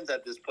 top 10s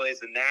at this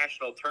place in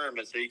national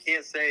tournaments, so you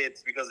can't say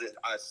it's because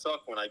I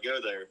suck when I go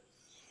there.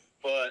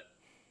 But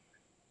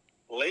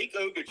Lake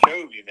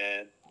Okeechobee,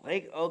 man.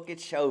 Lake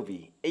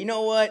Okeechobee. You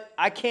know what?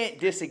 I can't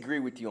disagree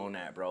with you on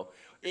that, bro.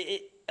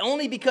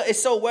 Only because it's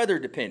so weather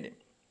dependent.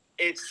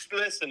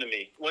 Listen to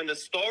me. When the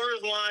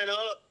stars line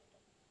up,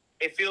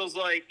 it feels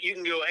like you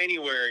can go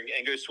anywhere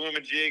and go swim a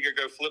jig or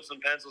go flip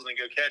some pencils and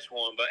go catch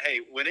one. But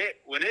hey, when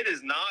it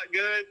is not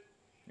good,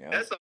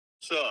 that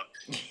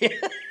sucks.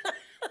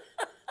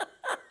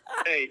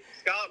 Hey,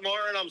 Scott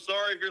Martin, I'm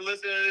sorry if you're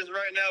listening to this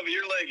right now, but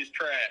your leg is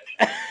trash.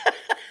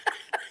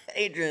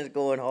 Adrian's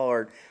going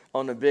hard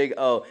on the big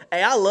O.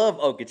 Hey, I love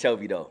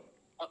Okeechobee, though.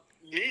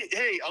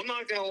 Hey, I'm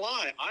not going to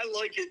lie. I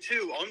like it,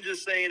 too. I'm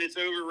just saying it's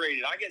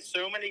overrated. I get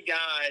so many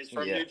guys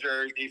from New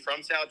Jersey,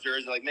 from South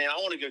Jersey, like, man, I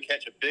want to go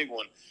catch a big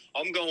one.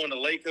 I'm going to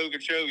Lake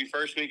Okeechobee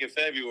first week of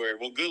February.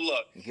 Well, good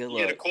luck. You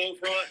get a cold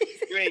front,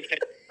 you ain't catching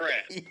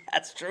crap. Yeah,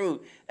 that's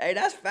true. Hey,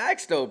 that's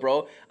facts, though,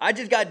 bro. I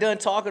just got done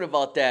talking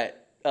about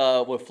that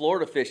with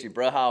Florida fishing,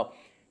 bro,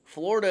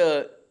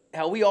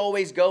 how we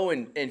always go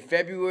in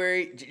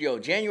February,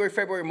 January,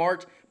 February,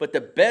 March, but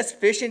the best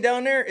fishing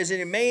down there is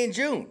in May and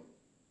June.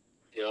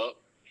 Yep.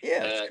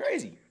 Yeah, that's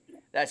crazy.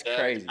 That's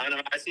crazy. I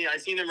know. I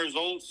seen the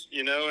results,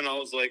 and I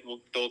was like,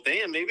 well,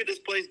 damn, maybe this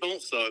place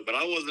don't suck. But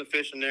I wasn't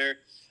fishing there,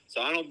 so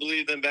I don't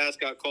believe them bass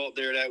got caught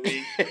there that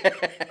week.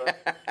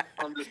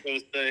 I'm just gonna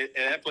say,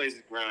 that place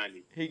is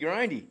grindy.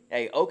 Grindy.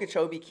 Hey,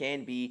 Okeechobee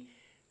can be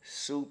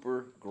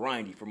super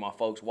grindy for my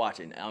folks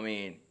watching. I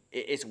mean,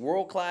 it's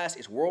world class.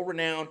 It's world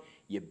renowned.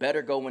 You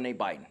better go when they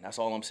biting. That's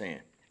all I'm saying.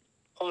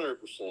 100%.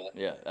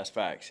 Yeah, that's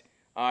facts.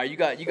 All right, you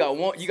got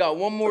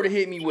one more to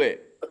hit me with.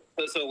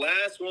 So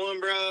last one,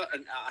 bro.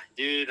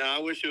 Dude, I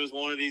wish it was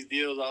one of these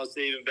deals I was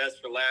saving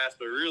best for last,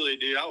 but really,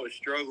 dude, I was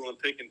struggling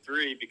picking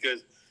 3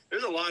 because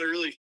there's a lot of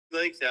really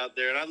lakes out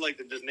there, and I'd like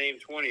to just name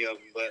 20 of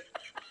them. But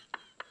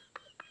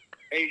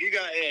hey, you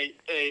got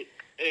hey,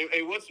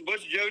 what's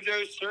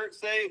JoJo's shirt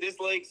say? This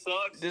lake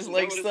sucks. This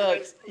lake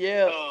sucks.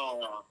 Yeah.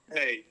 Oh,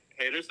 hey,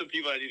 there's some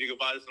people I need to go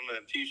buy some of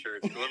them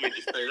T-shirts. Let me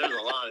just say, there's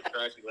a lot of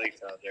trashy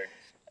lakes out there.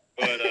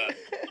 But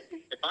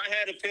if I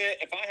had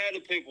to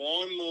pick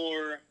one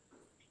more,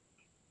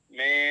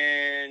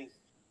 man,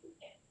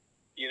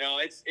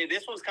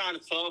 this one's kind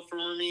of tough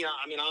for me.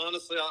 I mean,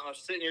 honestly, I was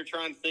sitting here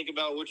trying to think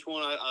about which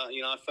one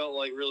I felt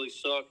like really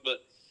sucked.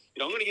 But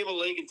I'm going to give a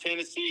lake in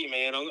Tennessee,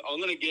 man. I'm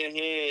going to get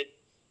hit,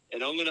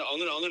 and I'm going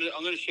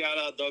to shout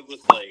out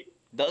Douglas Lake.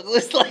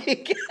 Douglas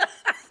Lake.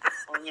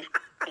 I'm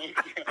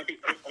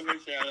going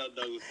to shout out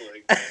Douglas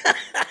Lake.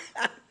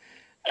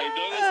 Hey,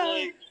 Douglas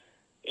Lake.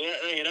 Yeah,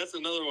 hey, that's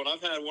another one.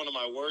 I've had one of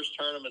my worst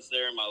tournaments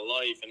there in my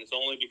life, and it's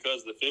only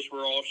because the fish were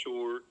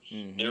offshore.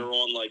 Mm-hmm. They were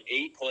on like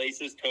 8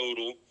 places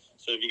total.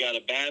 So if you got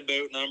a bad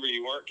boat number,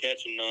 you weren't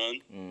catching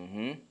none.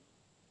 Mm-hmm.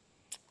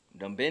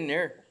 Done been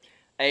there.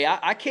 Hey,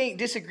 I can't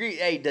disagree.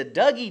 Hey, the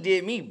Dougie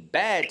did me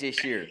bad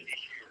this year.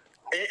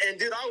 And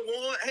dude, I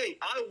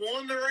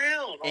won the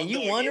round. And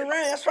you won the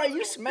round. That's right.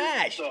 You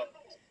smashed.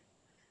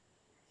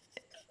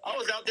 I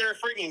was out there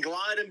freaking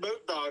gliding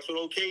boat docks with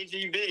old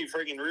KGB,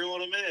 freaking reeling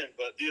them in.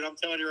 But, dude, I'm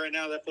telling you right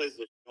now, that place is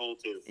a hole,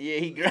 too. Yeah,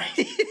 he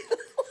grinded.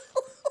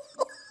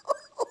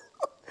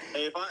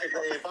 Hey, if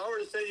I were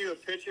to send you a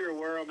picture of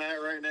where I'm at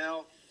right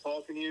now,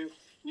 talking to you,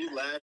 you'd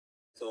laugh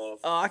off.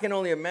 Oh, I can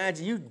only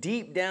imagine. You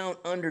deep down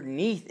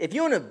underneath. If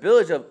you're in a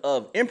village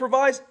of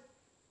improvise.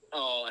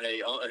 Oh,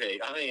 hey,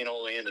 I ain't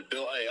only in the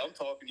village. Hey, I'm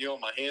talking to you on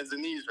my hands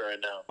and knees right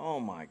now. Oh,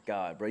 my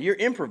God, bro. You're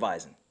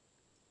improvising.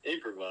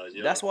 Improvise,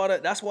 yeah. That's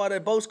why the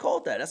boat's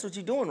called that. That's what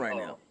you're doing right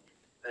now.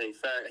 Hey,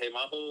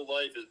 my whole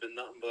life has been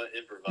nothing but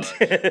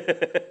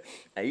improvised.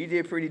 Hey, you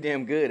did pretty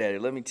damn good at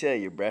it. Let me tell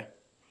you, bruh.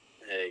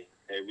 Hey,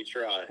 we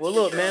try. Well,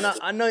 look, man,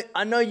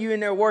 I know you in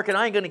there working.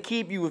 I ain't gonna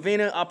keep you,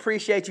 Avina. I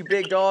appreciate you,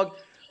 big dog.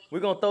 We're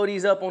gonna throw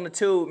these up on the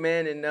tube,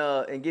 man,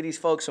 and get these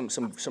folks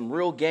some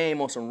real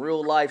game on some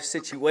real life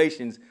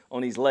situations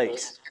on these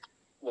lakes.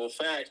 Well,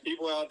 facts.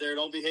 People out there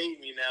don't be hating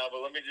me now,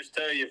 but let me just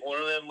tell you, if one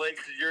of them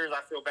lakes is yours,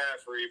 I feel bad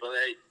for you. But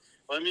hey,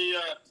 let me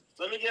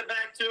get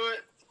back to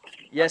it.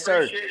 Yes,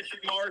 sir. Appreciate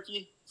you,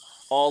 Marky.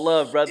 All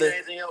love, brother. If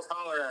anything else,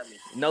 holler at me.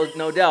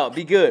 No doubt.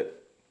 Be good.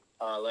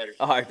 Later.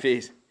 All right,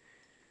 peace.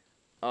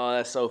 Oh,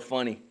 that's so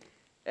funny.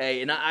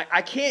 Hey, and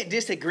I can't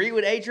disagree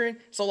with Adrian.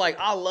 So, like,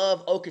 I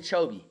love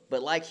Okeechobee.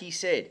 But like he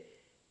said,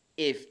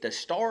 if the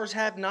stars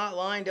have not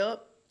lined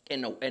up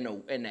and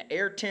the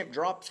air temp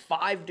drops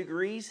 5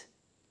 degrees,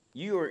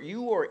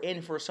 you are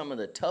in for some of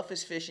the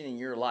toughest fishing in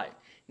your life.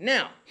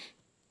 Now,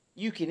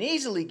 you can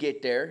easily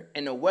get there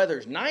and the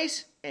weather's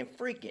nice and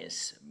freaking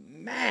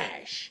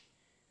smash.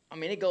 I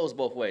mean, it goes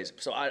both ways.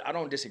 So I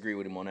don't disagree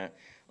with him on that.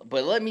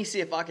 But let me see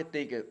if I can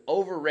think of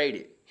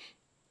overrated.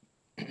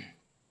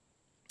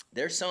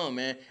 There's some,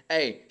 man.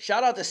 Hey,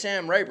 shout out to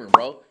Sam Rayburn,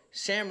 bro.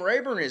 Sam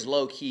Rayburn is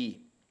low-key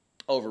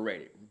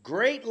overrated.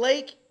 Great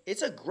lake.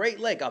 It's a great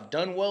lake. I've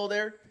done well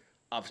there.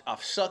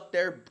 I've sucked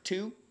there,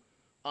 too.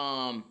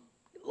 A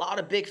lot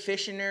of big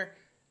fish in there.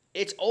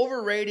 It's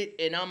overrated,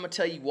 and I'm going to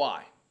tell you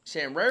why.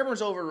 Sam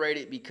Rayburn's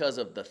overrated because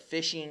of the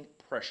fishing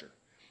pressure.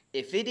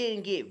 If it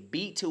didn't get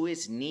beat to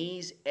its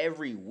knees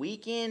every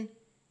weekend,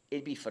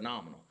 it'd be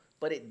phenomenal.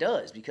 But it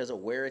does because of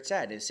where it's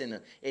at. It's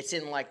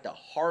in like the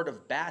heart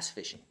of bass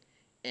fishing.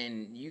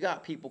 And you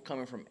got people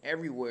coming from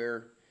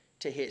everywhere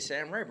to hit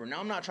Sam Rayburn. Now,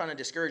 I'm not trying to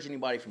discourage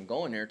anybody from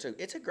going there.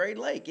 It's a great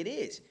lake. It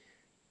is.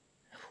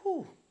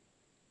 Whew.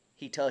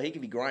 He can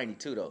be grindy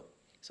too, though.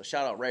 So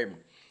shout out Rayburn.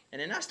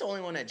 And then that's the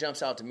only one that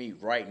jumps out to me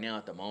right now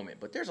at the moment.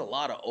 But there's a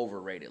lot of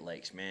overrated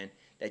lakes, man,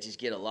 that just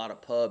get a lot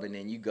of pub. And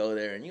then you go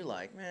there and you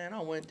like, man,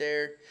 I went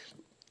there.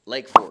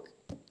 Lake Fork.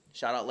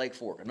 Shout out Lake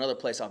Fork. Another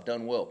place I've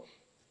done well.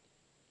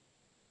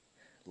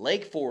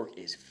 Lake Fork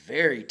is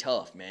very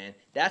tough, man.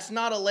 That's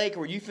not a lake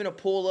where you finna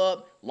pull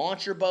up,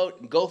 launch your boat,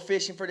 and go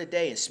fishing for the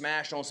day and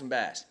smash on some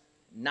bass.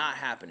 Not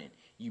happening.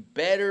 You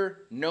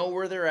better know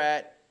where they're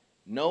at,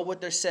 know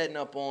what they're setting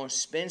up on,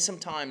 spend some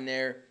time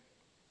there.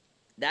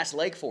 That's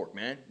Lake Fork,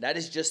 man. That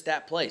is just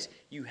that place.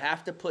 You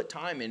have to put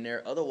time in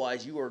there,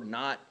 otherwise you are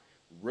not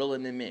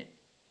reeling them in.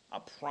 I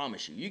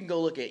promise you. You can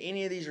go look at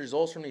any of these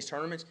results from these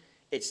tournaments.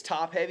 It's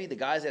top heavy. The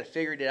guys that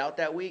figured it out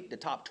that week, the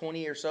top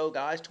 20 or so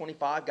guys,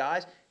 25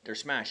 guys, they're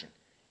smashing.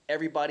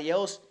 Everybody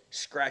else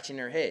scratching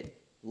their head.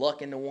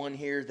 Luck into one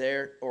here,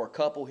 there, or a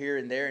couple here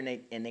and there,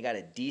 and they got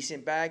a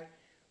decent bag.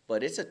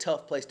 But it's a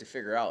tough place to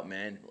figure out,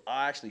 man.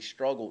 I actually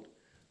struggled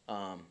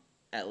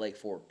at Lake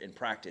Fork in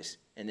practice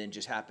and then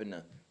just happened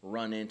to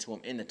run into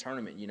them in the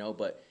tournament, you know.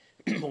 But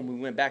when we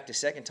went back the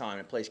second time,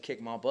 the place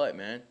kicked my butt,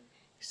 man.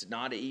 It's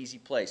not an easy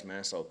place,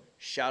 man. So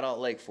shout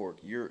out Lake Fork.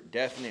 You're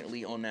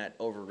definitely on that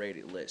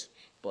overrated list.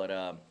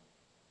 But,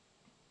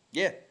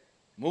 yeah.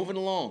 Moving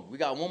along, we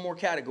got one more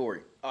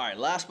category. All right,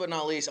 last but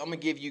not least, I'm going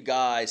to give you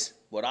guys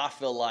what I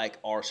feel like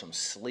are some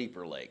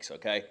sleeper lakes,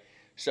 okay?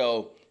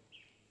 So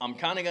I'm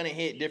kind of going to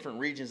hit different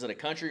regions of the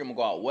country. I'm going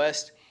to go out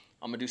west.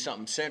 I'm going to do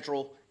something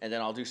central, and then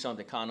I'll do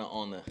something kind of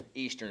on the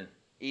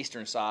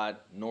eastern side,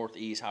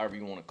 northeast, however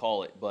you want to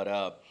call it.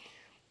 But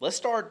let's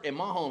start in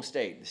my home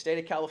state, the state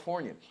of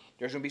California.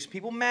 There's going to be some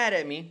people mad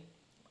at me.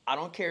 I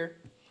don't care.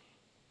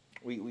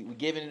 We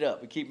giving it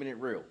up. We're keeping it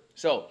real.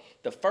 So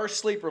the first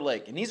sleeper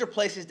lake, and these are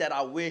places that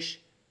I wish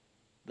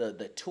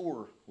the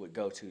tour would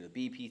go to, the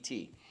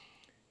BPT.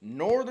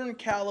 Northern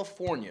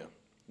California,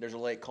 there's a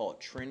lake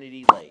called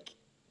Trinity Lake.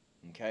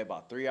 Okay,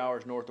 about 3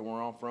 hours north of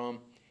where I'm from.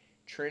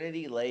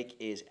 Trinity Lake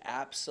is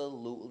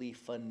absolutely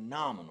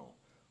phenomenal.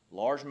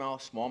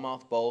 Largemouth,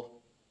 smallmouth both.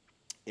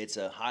 It's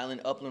a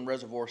highland upland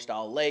reservoir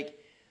style lake,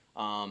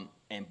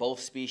 and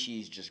both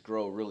species just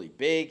grow really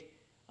big.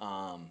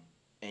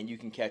 And you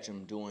can catch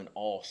them doing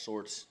all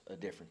sorts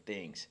of different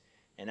things.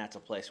 And that's a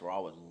place where I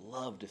would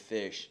love to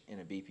fish in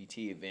a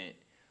BPT event,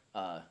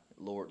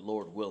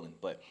 Lord willing.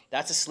 But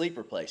that's a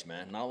sleeper place,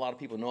 man. Not a lot of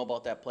people know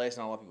about that place.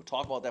 Not a lot of people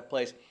talk about that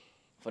place.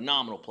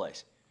 Phenomenal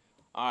place.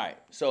 All right,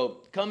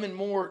 so coming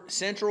more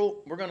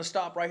central, we're going to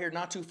stop right here,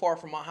 not too far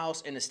from my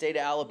house in the state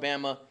of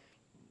Alabama.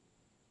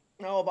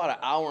 About an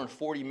hour and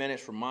 40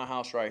 minutes from my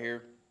house right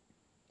here.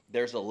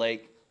 There's a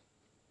lake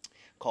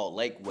called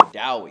Lake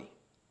Wedowee.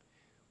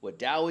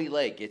 Wedowee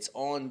Lake. It's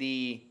on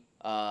the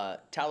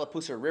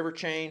Tallapoosa River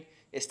chain.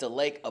 It's the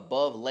lake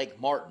above Lake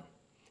Martin.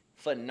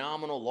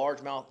 Phenomenal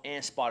largemouth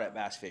and spotted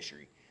bass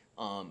fishery.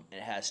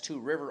 It has 2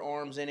 river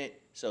arms in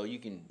it, so you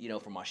can,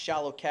 for my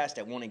shallow cast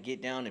that want to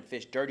get down and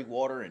fish dirty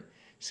water and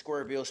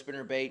square bill,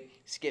 spinnerbait,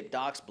 skip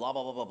docks, blah,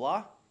 blah, blah, blah,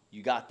 blah,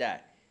 you got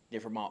that.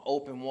 Then for my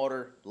open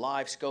water,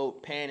 live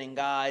scope, panning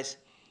guys,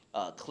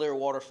 clear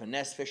water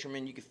finesse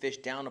fishermen, you can fish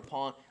down the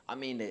pond. I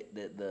mean,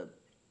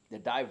 the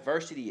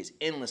diversity is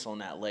endless on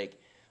that lake.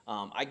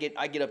 I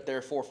get up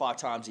there 4 or 5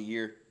 times a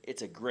year.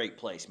 It's a great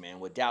place, man.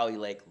 Wadowee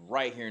Lake,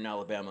 right here in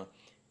Alabama.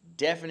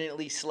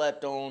 Definitely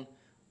slept on.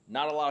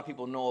 Not a lot of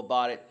people know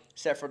about it,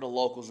 except for the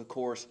locals, of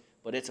course.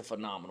 But it's a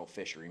phenomenal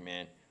fishery,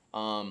 man.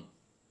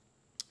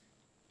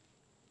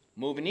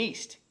 Moving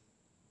east,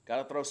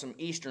 gotta throw some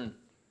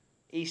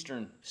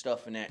eastern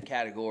stuff in that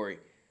category.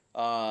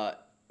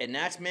 And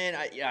that's, man,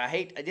 I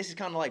hate, this is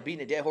kind of like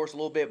beating a dead horse a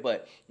little bit,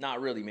 but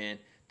not really, man.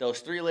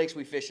 Those 3 lakes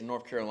we fish in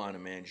North Carolina,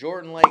 man.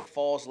 Jordan Lake,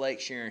 Falls Lake,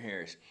 Sharon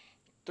Harris.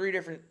 3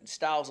 different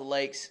styles of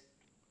lakes.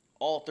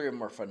 All 3 of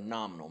them are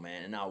phenomenal,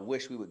 man. And I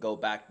wish we would go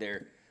back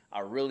there.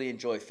 I really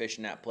enjoy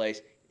fishing that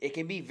place. It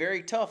can be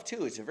very tough,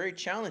 too. It's a very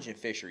challenging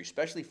fishery,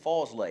 especially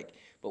Falls Lake.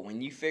 But when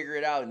you figure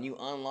it out and you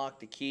unlock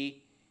the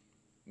key,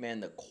 man,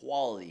 the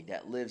quality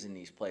that lives in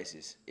these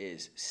places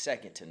is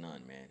second to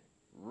none, man.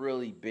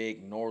 Really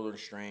big northern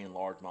strain,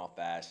 largemouth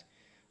bass.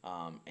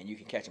 And you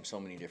can catch them so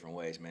many different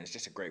ways, man. It's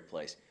just a great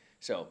place.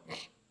 So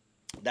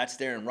that's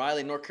there in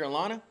Raleigh, North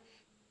Carolina.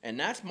 And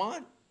that's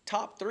my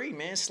top 3,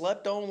 man,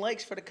 slept-on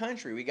lakes for the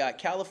country. We got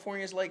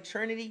California's Lake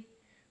Trinity.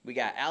 We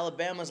got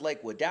Alabama's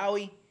Lake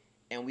Wadowee.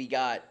 And we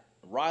got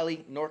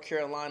Raleigh, North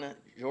Carolina,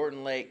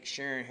 Jordan Lake,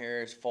 Sharon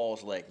Harris,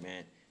 Falls Lake,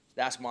 man.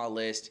 That's my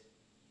list.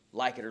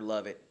 Like it or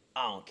love it,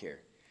 I don't care.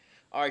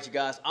 All right, you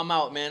guys, I'm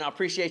out, man. I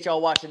appreciate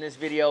y'all watching this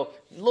video.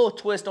 A little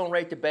twist on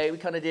Rate the Bait. We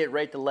kind of did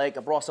Rate the Lake.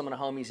 I brought some of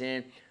the homies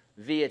in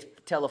via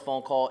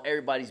telephone call.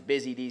 Everybody's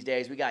busy these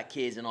days. We got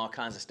kids and all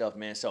kinds of stuff,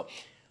 man. So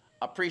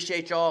I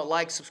appreciate y'all.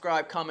 Like,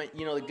 subscribe, comment,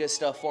 you know, the good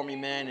stuff for me,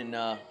 man. And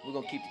we're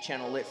going to keep the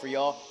channel lit for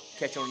y'all.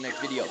 Catch you on the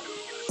next video.